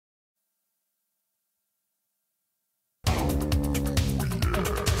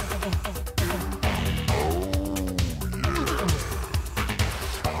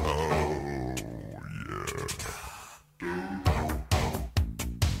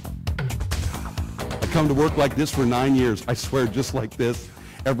come to work like this for 9 years. I swear, just like this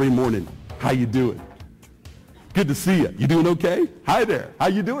every morning. How you doing? Good to see you. You doing okay? Hi there. How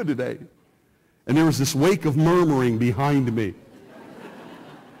you doing today? And there was this wake of murmuring behind me.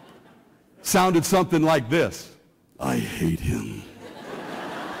 Sounded something like this. I hate him.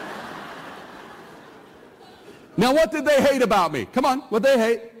 Now, what did they hate about me? Come on, what did they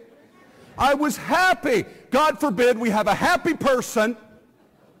hate? I was happy. God forbid we have a happy person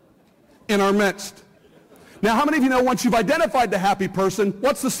in our midst. Now, how many of you know once you've identified the happy person,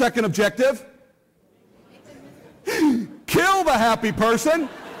 what's the second objective? Kill the happy person.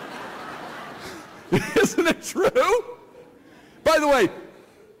 Isn't it true? By the way,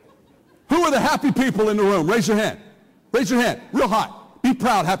 who are the happy people in the room? Raise your hand. Raise your hand real high. Be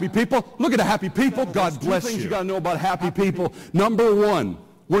proud, happy people. Look at the happy people. God bless you. Two things you got to know about happy people. Number one,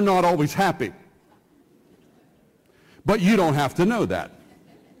 we're not always happy. But you don't have to know that.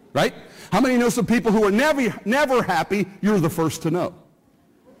 Right? How many know some people who are never happy? You're the first to know.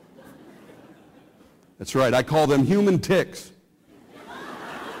 That's right. I call them human ticks.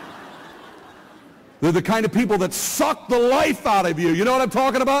 They're the kind of people that suck the life out of you. You know what I'm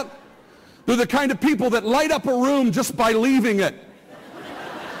talking about? They're the kind of people that light up a room just by leaving it.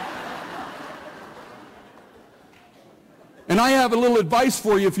 And I have a little advice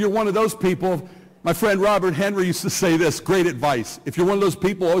for you if you're one of those people. My friend Robert Henry used to say this, great advice. If you're one of those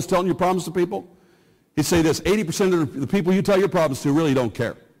people always telling your problems to people, he'd say this, 80% of the people you tell your problems to really don't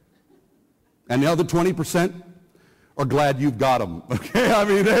care. And the other 20% are glad you've got them. Okay? I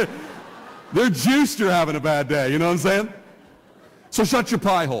mean, they're juiced you're having a bad day. You know what I'm saying? So shut your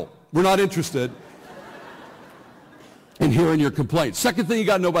pie hole. We're not interested in hearing your complaints. Second thing you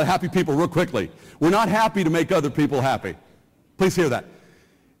got to know about happy people real quickly. We're not happy to make other people happy. Please hear that.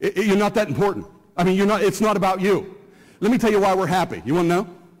 You're not that important. I mean, it's not about you. Let me tell you why we're happy. You want to know?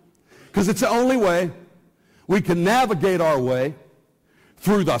 Because it's the only way we can navigate our way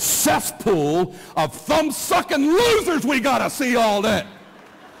through the cesspool of thumb-sucking losers we got to see all day.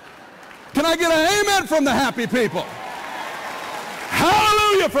 Can I get an amen from the happy people?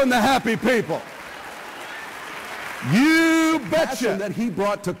 Hallelujah from the happy people. You betcha. That he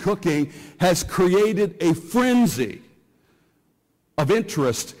brought to cooking has created a frenzy of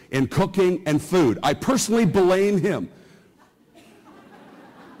interest in cooking and food. I personally blame him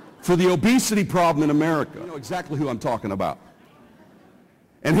for the obesity problem in America. You know exactly who I'm talking about.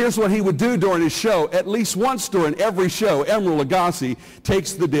 And here's what he would do during his show. At least once during every show, Emeril Lagasse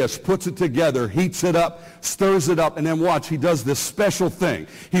takes the dish, puts it together, heats it up, stirs it up, and then watch, he does this special thing.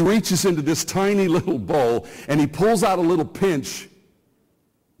 He reaches into this tiny little bowl, and he pulls out a little pinch.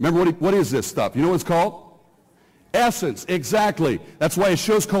 Remember what is this stuff? You know what it's called? Essence, exactly. That's why his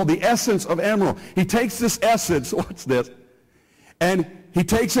show's called The Essence of Emeril. He takes this essence, watch this, and he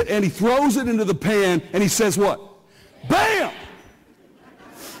takes it and he throws it into the pan, and he says what? Bam!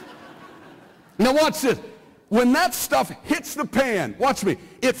 Now watch this. When that stuff hits the pan, watch me,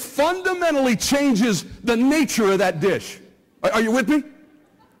 it fundamentally changes the nature of that dish. Are you with me?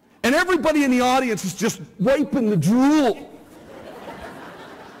 And everybody in the audience is just wiping the drool.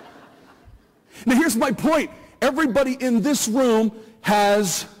 Now here's my point. Everybody in this room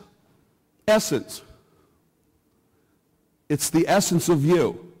has essence. It's the essence of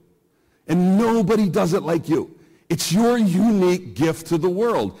you. And nobody does it like you. It's your unique gift to the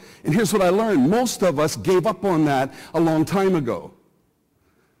world. And here's what I learned. Most of us gave up on that a long time ago.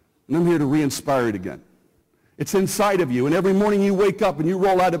 And I'm here to re-inspire it again. It's inside of you. And every morning you wake up and you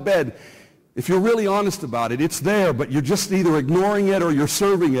roll out of bed, if you're really honest about it, it's there, but you're just either ignoring it or you're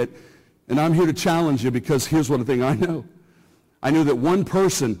serving it. And I'm here to challenge you because here's one thing I know. I know that one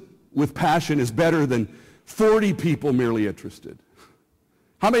person with passion is better than 40 people merely interested.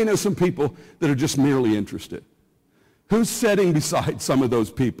 How many know some people that are just merely interested? Who's sitting beside some of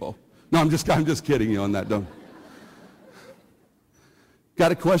those people? No, I'm just kidding you on that. Don't.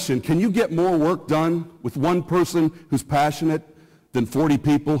 Got a question. Can you get more work done with one person who's passionate than 40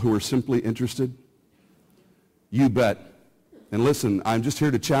 people who are simply interested? You bet. And listen, I'm just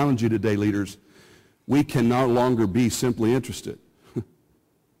here to challenge you today, leaders. We can no longer be simply interested.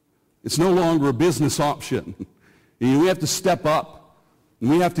 It's no longer a business option. We have to step up.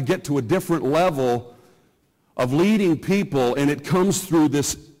 We have to get to a different level of leading people, and it comes through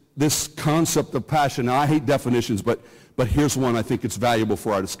this concept of passion. Now, I hate definitions, but here's one I think it's valuable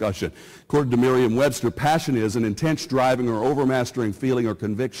for our discussion. According to Merriam-Webster, passion is an intense driving or overmastering feeling or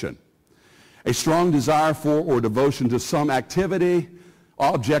conviction, a strong desire for or devotion to some activity,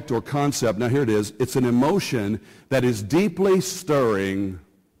 object, or concept. Now, here it is. It's an emotion that is deeply stirring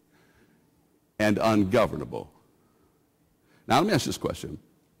and ungovernable. Now, let me ask this question.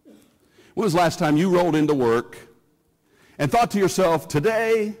 When was the last time you rolled into work and thought to yourself,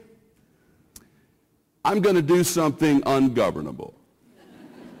 today, I'm going to do something ungovernable.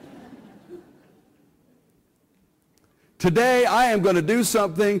 Today, I am going to do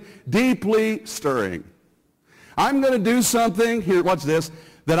something deeply stirring. I'm going to do something, here, watch this,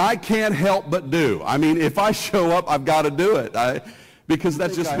 that I can't help but do. I mean, if I show up, I've got to do it. Because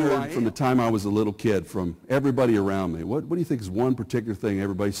that's just who I am. From the time I was a little kid, from everybody around me. What do you think is one particular thing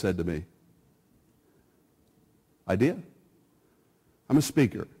everybody said to me? Idea? I'm a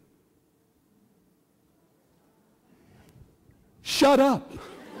speaker. Shut up.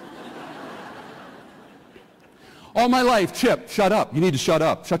 All my life, Chip, shut up. You need to shut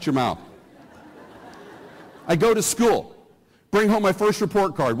up. Shut your mouth. I go to school, bring home my first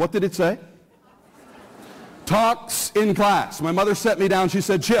report card. What did it say? Talks in class. My mother set me down. She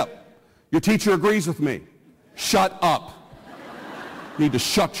said, Chip, your teacher agrees with me. Shut up. You need to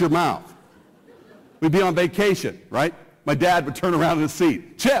shut your mouth. We'd be on vacation, right? My dad would turn around in his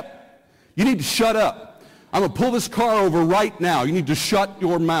seat. Chip, you need to shut up. I'm going to pull this car over right now. You need to shut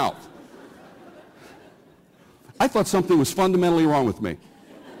your mouth. I thought something was fundamentally wrong with me.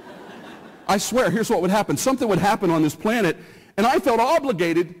 I swear, here's what would happen. Something would happen on this planet, and I felt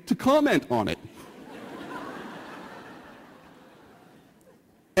obligated to comment on it.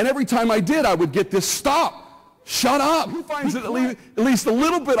 And every time I did, I would get this stop. Shut up. Who finds it at least a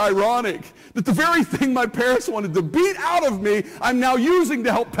little bit ironic that the very thing my parents wanted to beat out of me, I'm now using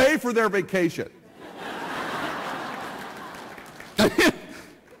to help pay for their vacation?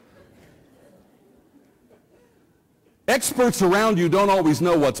 Experts around you don't always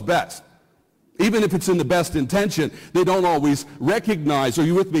know what's best. Even if it's in the best intention, they don't always recognize, are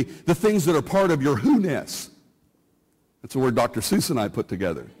you with me, the things that are part of your who-ness. That's a word Dr. Seuss and I put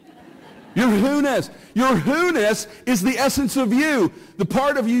together. Your who-ness. Your who-ness is the essence of you, the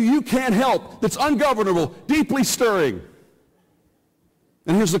part of you you can't help, that's ungovernable, deeply stirring.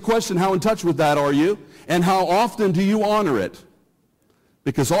 And here's the question, how in touch with that are you? And how often do you honor it?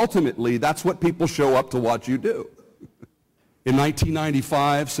 Because ultimately, that's what people show up to watch you do. In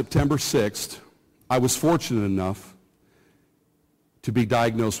 1995, September 6th, I was fortunate enough to be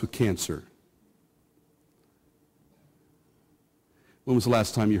diagnosed with cancer. When was the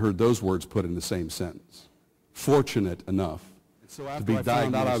last time you heard those words put in the same sentence? Fortunate enough to be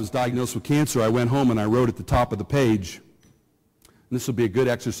diagnosed. I was diagnosed with cancer. I went home and I wrote at the top of the page, and this will be a good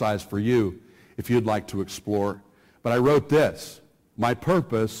exercise for you if you'd like to explore, but I wrote this: my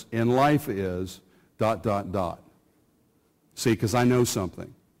purpose in life is ... See, because I know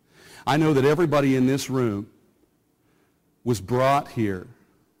something. I know that everybody in this room was brought here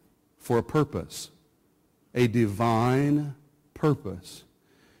for a purpose, a divine purpose.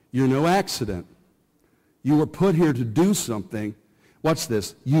 You're no accident. You were put here to do something, watch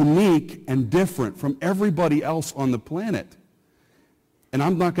this, unique and different from everybody else on the planet. And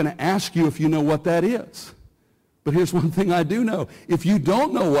I'm not going to ask you if you know what that is. But here's one thing I do know. If you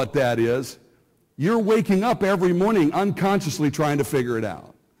don't know what that is, you're waking up every morning unconsciously trying to figure it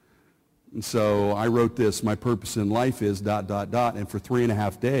out. And so I wrote this: my purpose in life is ... And for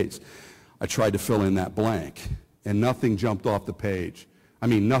 3.5 days, I tried to fill in that blank. And nothing jumped off the page. I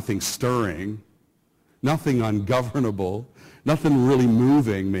mean, nothing stirring, nothing ungovernable, nothing really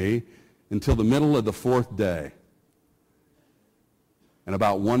moving me until the middle of the 4th day. And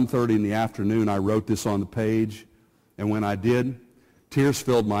about 1:30 in the afternoon, I wrote this on the page. And when I did, tears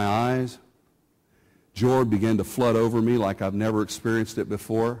filled my eyes. Joy began to flood over me like I've never experienced it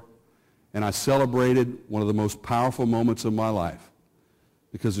before. And I celebrated one of the most powerful moments of my life,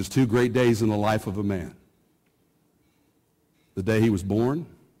 because there's 2 great days in the life of a man. The day he was born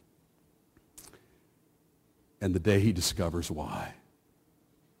and the day he discovers why.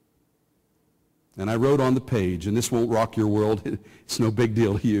 And I wrote on the page, and this won't rock your world, it's no big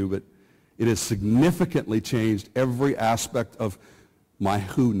deal to you, but it has significantly changed every aspect of my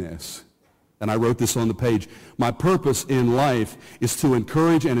who-ness. And I wrote this on the page: my purpose in life is to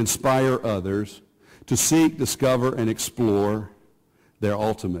encourage and inspire others to seek, discover, and explore their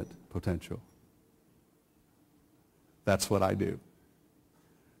ultimate potential. That's what I do.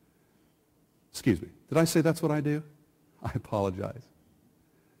 Excuse me. Did I say that's what I do? I apologize.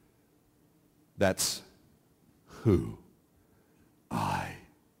 That's who I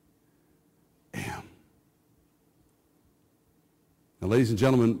am. Now, ladies and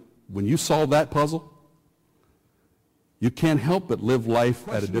gentlemen, when you solve that puzzle, you can't help but live life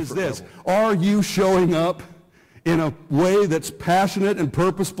at a different level. Are you showing up in a way that's passionate and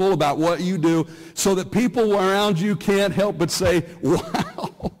purposeful about what you do so that people around you can't help but say,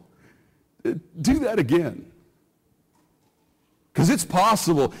 wow, do that again? Because it's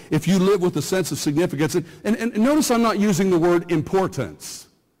possible if you live with a sense of significance. And notice I'm not using the word importance.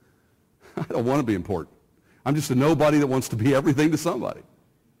 I don't want to be important. I'm just a nobody that wants to be everything to somebody.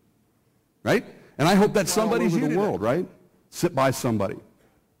 Right? And I hope that somebody's you in the world, right? Sit by somebody.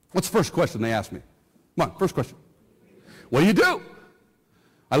 What's the first question they ask me? Come on, first question. What do you do?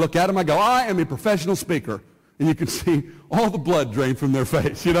 I look at them, I go, I am a professional speaker. And you can see all the blood drain from their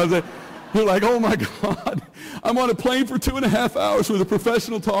face. You know what I'm saying? You're like, oh my God, I'm on a plane for 2.5 hours with a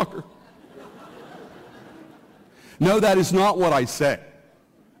professional talker. No, that is not what I say.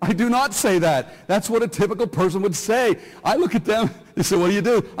 I do not say that. That's what a typical person would say. I look at them, they say, what do you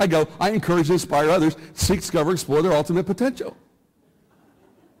do? I go, I encourage and inspire others to seek, discover, explore their ultimate potential.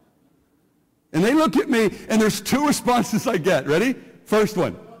 And they look at me, and there's two responses I get. Ready? First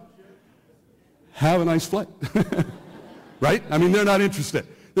one, have a nice flight. Right? I mean, they're not interested.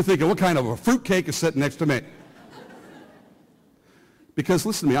 They're thinking, what kind of a fruitcake is sitting next to me? Because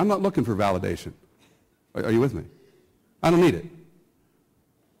listen to me, I'm not looking for validation. Are you with me? I don't need it.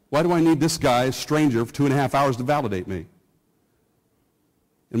 Why do I need this guy, a stranger, for 2.5 hours to validate me?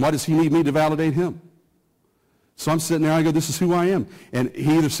 And why does he need me to validate him? So I'm sitting there, I go, this is who I am. And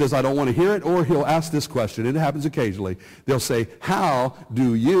he either says, I don't want to hear it, or he'll ask this question. It happens occasionally. They'll say, how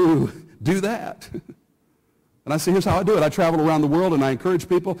do you do that? And I say, here's how I do it. I travel around the world, and I encourage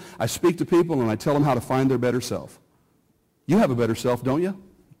people. I speak to people, and I tell them how to find their better self. You have a better self, don't you?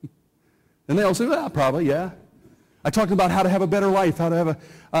 And they all say, well, probably, yeah. I talk about how to have a better life, how to have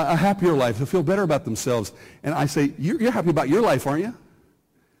a happier life, to feel better about themselves. And I say, you're happy about your life, aren't you?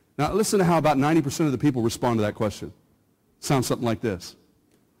 Now, listen to how about 90% of the people respond to that question. Sounds something like this.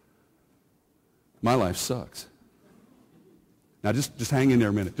 My life sucks. Now, just hang in there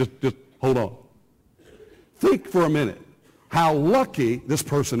a minute. Just hold on. Think for a minute how lucky this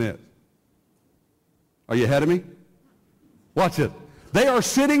person is. Are you ahead of me? Watch it. They are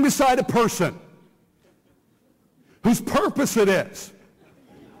sitting beside a person whose purpose it is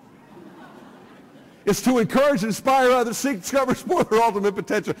to encourage and inspire others, seek, discover, explore their ultimate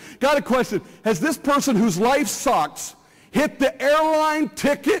potential. Got a question. Has this person whose life sucks hit the airline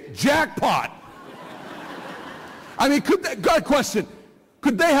ticket jackpot? I mean, got a question.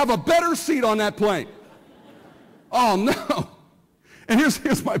 Could they have a better seat on that plane? Oh, no. And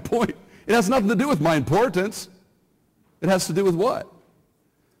here's my point. It has nothing to do with my importance. It has to do with what?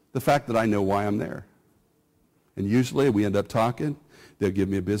 The fact that I know why I'm there. And usually we end up talking. They'll give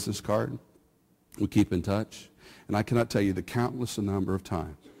me a business card. We keep in touch. And I cannot tell you the countless number of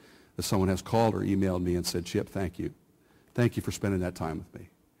times that someone has called or emailed me and said, Chip, thank you. Thank you for spending that time with me.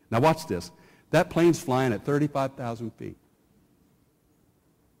 Now watch this. That plane's flying at 35,000 feet.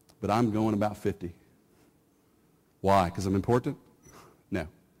 But I'm going about 50. Why? Because I'm important? No.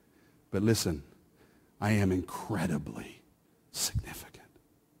 But listen, I am incredibly significant.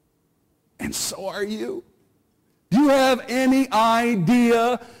 And so are you. Do you have any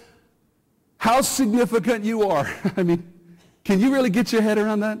idea how significant you are? I mean, can you really get your head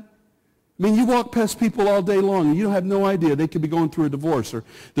around that? I mean, you walk past people all day long, and you have no idea. They could be going through a divorce, or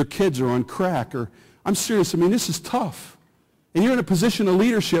their kids are on crack, or I'm serious. I mean, this is tough. And you're in a position of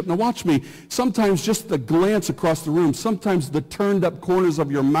leadership. Now watch me. Sometimes just the glance across the room, sometimes the turned up corners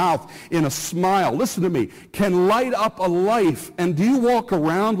of your mouth in a smile, listen to me, can light up a life. And do you walk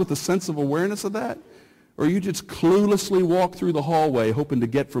around with a sense of awareness of that? Or you just cluelessly walk through the hallway hoping to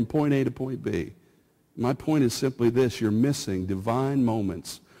get from point A to point B? My point is simply this. You're missing divine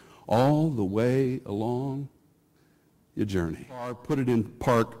moments all the way along your journey. I put it in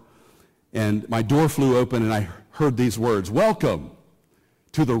park, and my door flew open, and I heard these words, welcome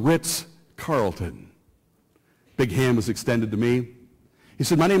to the Ritz-Carlton. Big hand was extended to me. He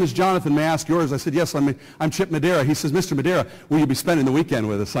said, my name is Jonathan. May I ask yours? I said, yes, I'm Chip Madera. He says, Mr. Madera, will you be spending the weekend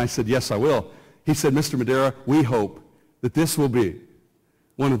with us? I said, yes, I will. He said, Mr. Madera, we hope that this will be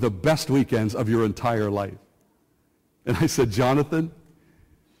one of the best weekends of your entire life. And I said, Jonathan,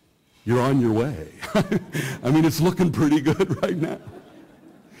 you're on your way. I mean, it's looking pretty good right now.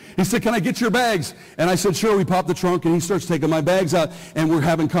 He said, can I get your bags? And I said, sure. We pop the trunk, and he starts taking my bags out, and we're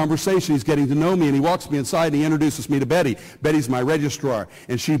having conversation. He's getting to know me, and he walks me inside, and he introduces me to Betty. Betty's my registrar,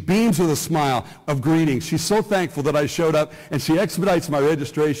 and she beams with a smile of greeting. She's so thankful that I showed up, and she expedites my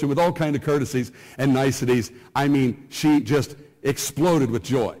registration with all kinds of courtesies and niceties. I mean, she just exploded with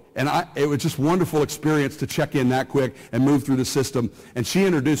joy. And it was just a wonderful experience to check in that quick and move through the system. And she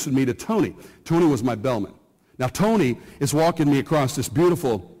introduced me to Tony. Tony was my bellman. Now, Tony is walking me across this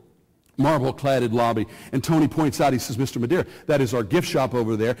beautiful marble-cladded lobby. And Tony points out, he says, Mr. Madera, that is our gift shop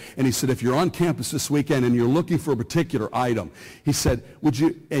over there. And he said, if you're on campus this weekend and you're looking for a particular item, he said, would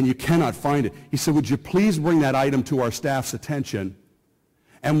you, and you cannot find it, he said, would you please bring that item to our staff's attention,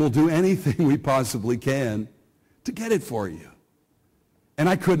 and we'll do anything we possibly can to get it for you. And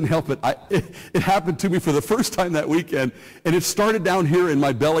I couldn't help it. It happened to me for the first time that weekend, and it started down here in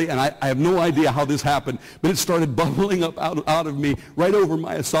my belly, and I have no idea how this happened, but it started bubbling up out of me right over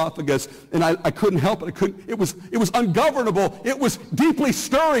my esophagus, and I couldn't help it. It was ungovernable. It was deeply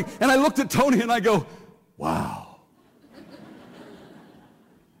stirring, and I looked at Tony, and I go, wow.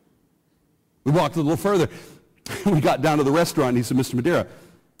 We walked a little further. We got down to the restaurant, and he said, Mr. Madera,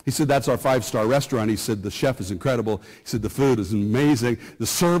 he said, that's our 5-star restaurant. He said, the chef is incredible. He said, the food is amazing. The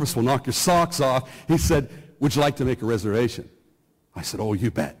service will knock your socks off. He said, would you like to make a reservation? I said, oh, you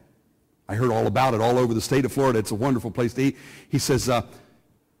bet. I heard all about it all over the state of Florida. It's a wonderful place to eat. He says,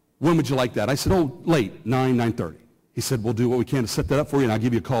 when would you like that? I said, oh, late, 9:30. He said, we'll do what we can to set that up for you, and I'll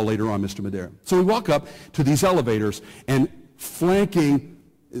give you a call later on, Mr. Madera. So we walk up to these elevators, and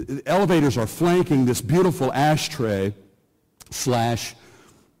elevators are flanking this beautiful ashtray / trash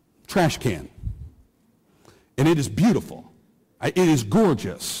can. And it is beautiful. It is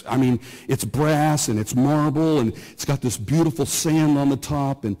gorgeous. I mean, it's brass and it's marble and it's got this beautiful sand on the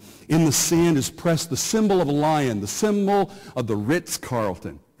top, and in the sand is pressed the symbol of a lion, the symbol of the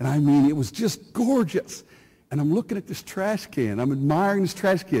Ritz-Carlton. And I mean, it was just gorgeous. And I'm looking at this trash can. I'm admiring this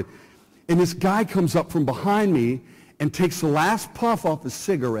trash can. And this guy comes up from behind me and takes the last puff off his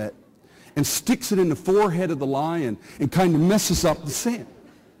cigarette and sticks it in the forehead of the lion and kind of messes up the sand.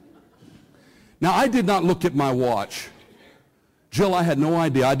 Now, I did not look at my watch. Jill, I had no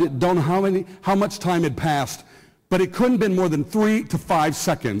idea. I don't know how much time had passed, but it couldn't have been more than 3 to 5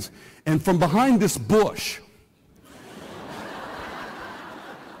 seconds. And from behind this bush,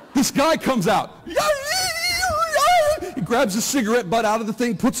 this guy comes out. He grabs his cigarette butt out of the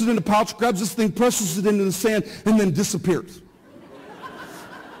thing, puts it in a pouch, grabs this thing, presses it into the sand, and then disappears.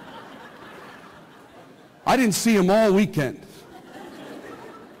 I didn't see him all weekend.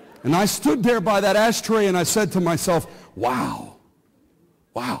 And I stood there by that ashtray and I said to myself, wow,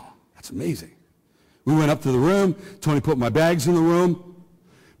 that's amazing. We went up to the room. Tony put my bags in the room.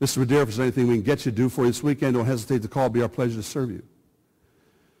 Mr. Madera, if there's anything we can get you to do for you this weekend, don't hesitate to call. It'll be our pleasure to serve you.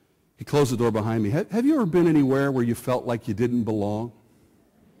 He closed the door behind me. Have you ever been anywhere where you felt like you didn't belong?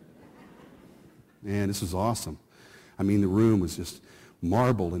 Man, this was awesome. I mean, the room was just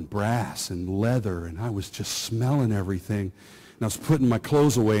marble and brass and leather, and I was just smelling everything. And I was putting my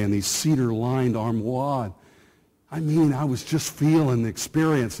clothes away in these cedar-lined armoire. I mean, I was just feeling the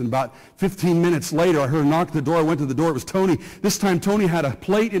experience. And about 15 minutes later, I heard a knock at the door. I went to the door. It was Tony. This time, Tony had a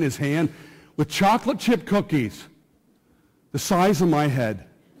plate in his hand with chocolate chip cookies the size of my head.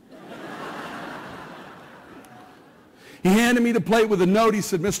 He handed me the plate with a note. He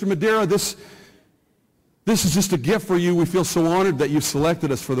said, Mr. Madera, this is just a gift for you. We feel so honored that you've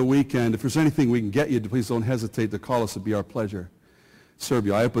selected us for the weekend. If there's anything we can get you, please don't hesitate to call us. It'd be our pleasure to serve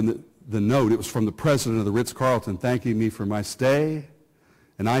you. I opened the note. It was from the president of the Ritz-Carlton thanking me for my stay.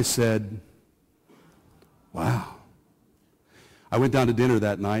 And I said, wow. I went down to dinner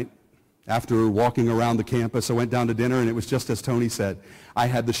that night. After walking around the campus, I went down to dinner, and it was just as Tony said. I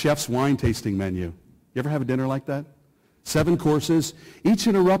had the chef's wine tasting menu. You ever have a dinner like that? 7 courses, each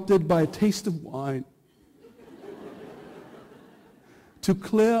interrupted by a taste of wine to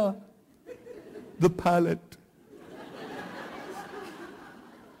clear the palate.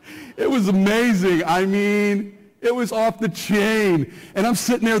 It was amazing. I mean, it was off the chain. And I'm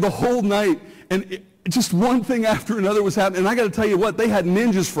sitting there the whole night, and just one thing after another was happening. And I got to tell you what, they had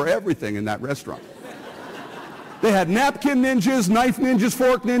ninjas for everything in that restaurant. They had napkin ninjas, knife ninjas,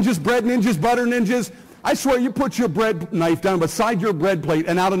 fork ninjas, bread ninjas, butter ninjas. I swear, you put your bread knife down beside your bread plate,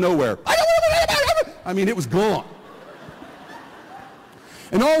 and out of nowhere, I mean, it was gone.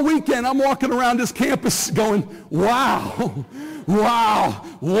 And all weekend, I'm walking around this campus going, wow, wow,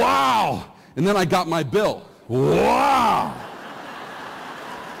 wow. And then I got my bill. Wow.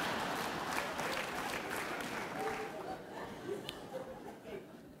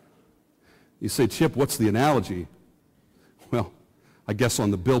 You say, Chip, what's the analogy? Well, I guess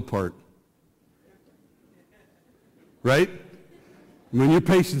on the bill part. Right? When your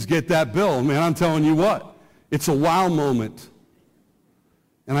patients get that bill, man, I'm telling you what, it's a wow moment.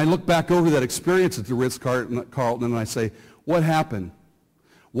 And I look back over that experience at the Ritz-Carlton and I say, what happened?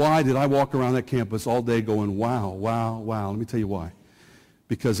 Why did I walk around that campus all day going, wow, wow, wow? Let me tell you why.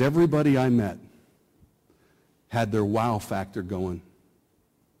 Because everybody I met had their wow factor going.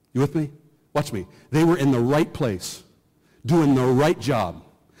 You with me? Watch me. They were in the right place, doing the right job.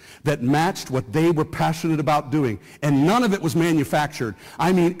 that matched what they were passionate about doing. And none of it was manufactured.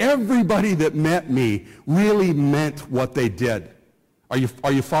 I mean, everybody that met me really meant what they did. Are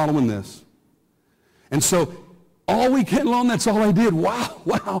you following this? And so all weekend long, that's all I did. Wow,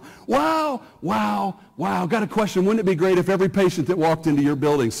 wow, wow, wow, wow. Got a question. Wouldn't it be great if every patient that walked into your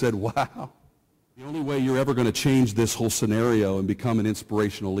building said, wow? The only way you're ever going to change this whole scenario and become an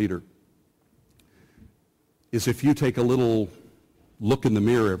inspirational leader is if you take a little look in the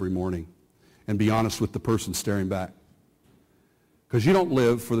mirror every morning and be honest with the person staring back. Because you don't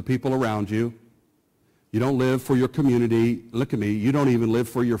live for the people around you. You don't live for your community. Look at me. You don't even live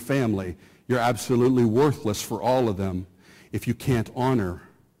for your family. You're absolutely worthless for all of them if you can't honor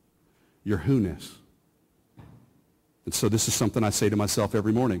your who-ness. And so this is something I say to myself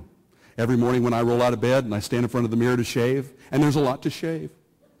every morning. Every morning when I roll out of bed and I stand in front of the mirror to shave, and there's a lot to shave.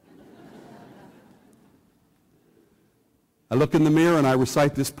 I look in the mirror and I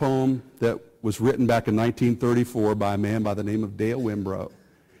recite this poem that was written back in 1934 by a man by the name of Dale Wimbrough.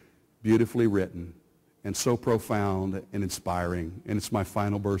 Beautifully written and so profound and inspiring. And it's my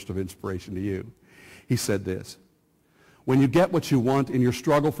final burst of inspiration to you. He said this: when you get what you want in your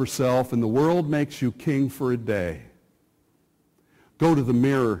struggle for self and the world makes you king for a day, go to the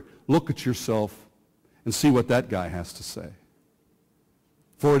mirror, look at yourself, and see what that guy has to say.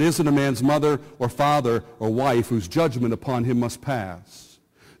 For it isn't a man's mother or father or wife whose judgment upon him must pass.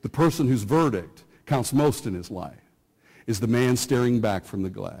 The person whose verdict counts most in his life is the man staring back from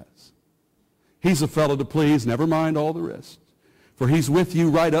the glass. He's a fellow to please, never mind all the rest. For he's with you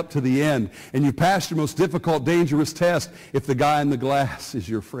right up to the end, and you pass your most difficult, dangerous test if the guy in the glass is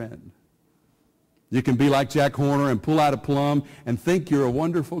your friend. You can be like Jack Horner and pull out a plum and think you're a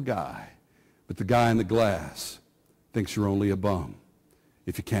wonderful guy, but the guy in the glass thinks you're only a bum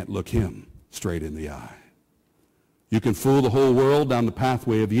if you can't look him straight in the eye. You can fool the whole world down the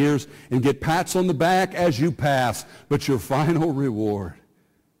pathway of years and get pats on the back as you pass, but your final reward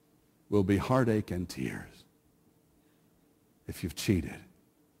will be heartache and tears if you've cheated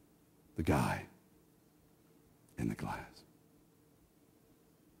the guy in the glass.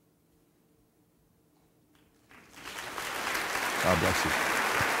 God bless you.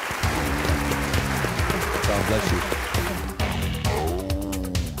 God bless you.